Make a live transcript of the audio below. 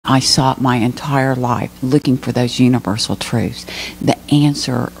I sought my entire life looking for those universal truths, the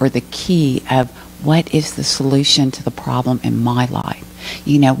answer or the key of what is the solution to the problem in my life.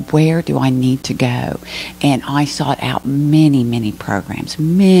 You know, where do I need to go? And I sought out many, many programs,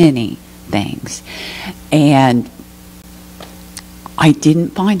 many things. And I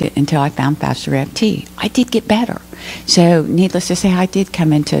didn't find it until I found FasterEFT. I did get better. So needless to say, I did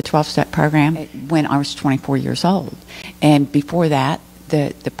come into a 12-step program when I was 24 years old. And before that,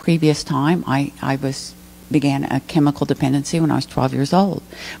 the previous time, I began a chemical dependency when I was 12 years old.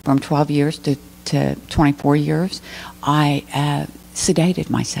 From 12 years to 24 years, I sedated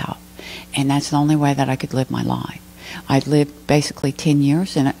myself. And that's the only way that I could live my life. I lived basically 10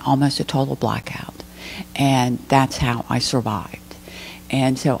 years in almost a total blackout. And that's how I survived.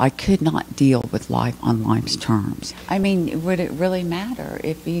 And so I could not deal with life on life's terms. I mean, would it really matter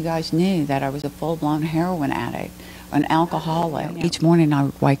if you guys knew that I was a full-blown heroin addict, an alcoholic? Each morning I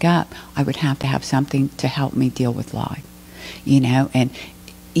would wake up, I would have to have something to help me deal with life, you know, and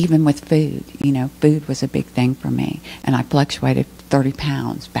even with food, you know, food was a big thing for me. And I fluctuated 30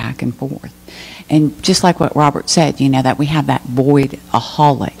 pounds back and forth. And just like what Robert said, you know, that we have that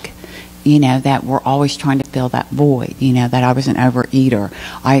void-aholic, you know, that we're always trying to fill that void, you know, that I was an overeater.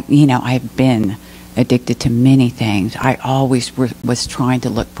 I've been addicted to many things. I always was trying to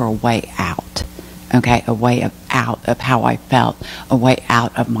look for a way out, okay, a way out of how I felt, a way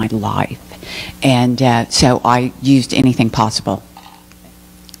out of my life. And so I used anything possible.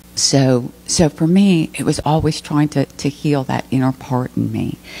 So for me, it was always trying to heal that inner part in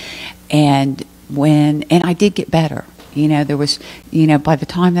me. And I did get better. You know, there was, you know, by the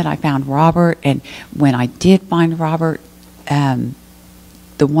time that I found Robert, and when I did find Robert, the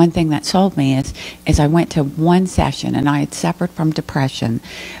one thing that sold me is I went to one session, and I had suffered from depression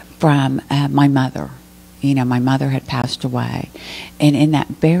from my mother. You know, my mother had passed away. And in that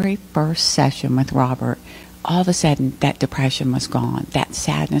very first session with Robert, all of a sudden that depression was gone. That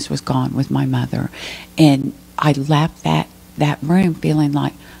sadness was gone with my mother. And I left that room feeling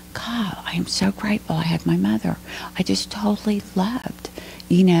like, God, I am so grateful I had my mother. I just totally loved,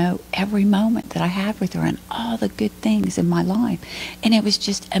 you know, every moment that I had with her and all the good things in my life. And it was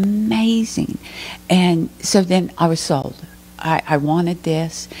just amazing. And so then I was sold. I wanted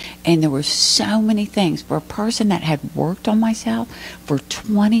this. And there were so many things. For a person that had worked on myself for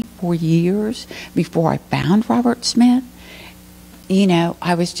 24 years before I found Robert Smith, you know,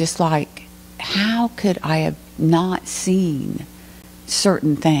 I was just like, how could I have not seen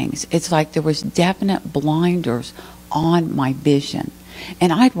certain things? It's like there was definite blinders on my vision.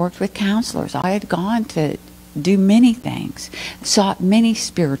 And I'd worked with counselors. I had gone to do many things, sought many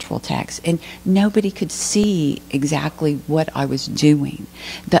spiritual texts, and nobody could see exactly what I was doing.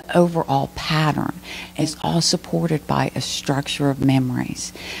 The overall pattern is all supported by a structure of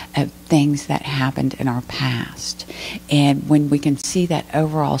memories of things that happened in our past. And when we can see that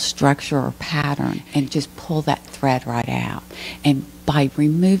overall structure or pattern and just pull that thread right out, and by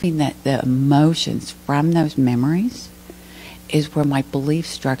removing the emotions from those memories, is where my belief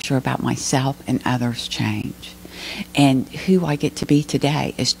structure about myself and others change. And who I get to be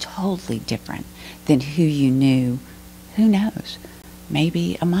today is totally different than who you knew, who knows,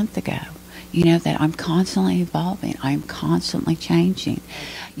 maybe a month ago. You know, that I'm constantly evolving. I'm constantly changing.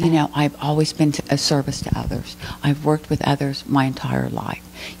 You know, I've always been a service to others. I've worked with others my entire life,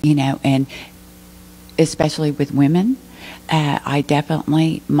 you know, and especially with women, I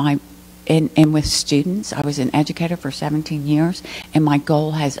definitely, and with students, I was an educator for 17 years, and my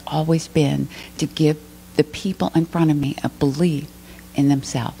goal has always been to give the people in front of me a belief in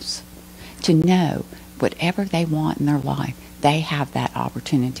themselves, to know whatever they want in their life, they have that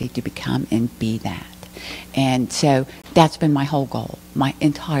opportunity to become and be that. And so that's been my whole goal, my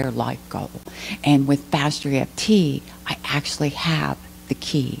entire life goal. And with FasterEFT, I actually have the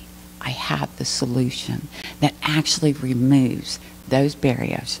key. I have the solution that actually removes those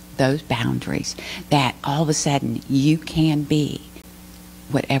barriers, those boundaries, that all of a sudden you can be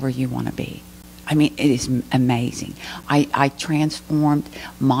whatever you want to be. I mean, it is amazing. I transformed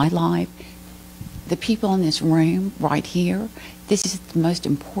my life. The people in this room right here, this is the most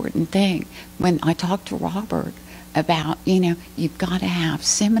important thing. When I talked to Robert about, you know, you've got to have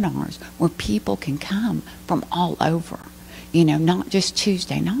seminars where people can come from all over, you know, not just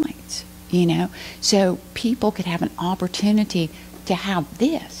Tuesday nights, you know, so people could have an opportunity to have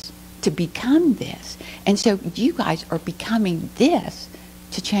this, to become this. And so you guys are becoming this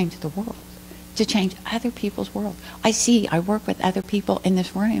to change the world, to change other people's world. I work with other people in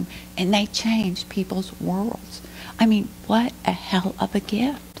this room, and they change people's worlds. I mean, what a hell of a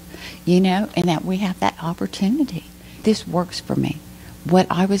gift, you know, and that we have that opportunity. This works for me. what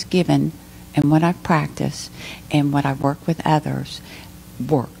I was given and what I practice and what I work with others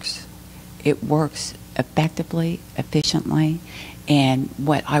works. It works effectively, efficiently, and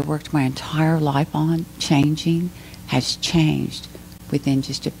what I worked my entire life on changing has changed within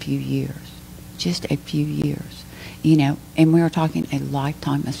just a few years. Just a few years. You know, and we were talking a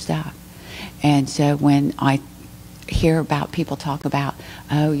lifetime of stuff. And so when I hear about people talk about,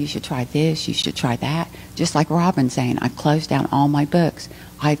 oh, you should try this, you should try that, just like Robin saying, I closed down all my books.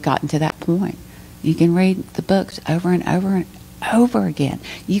 I've gotten to that point. You can read the books over and over and over again.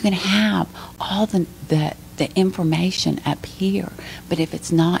 You can have all the information up here, but if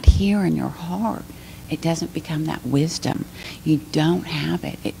it's not here in your heart, it doesn't become that wisdom. You don't have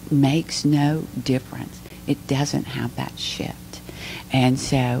it. It makes no difference. It doesn't have that shift. And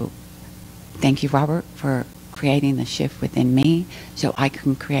so, thank you, Robert, for creating the shift within me so I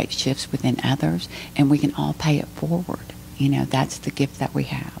can create shifts within others, and we can all pay it forward. You know, that's the gift that we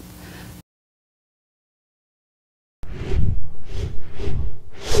have.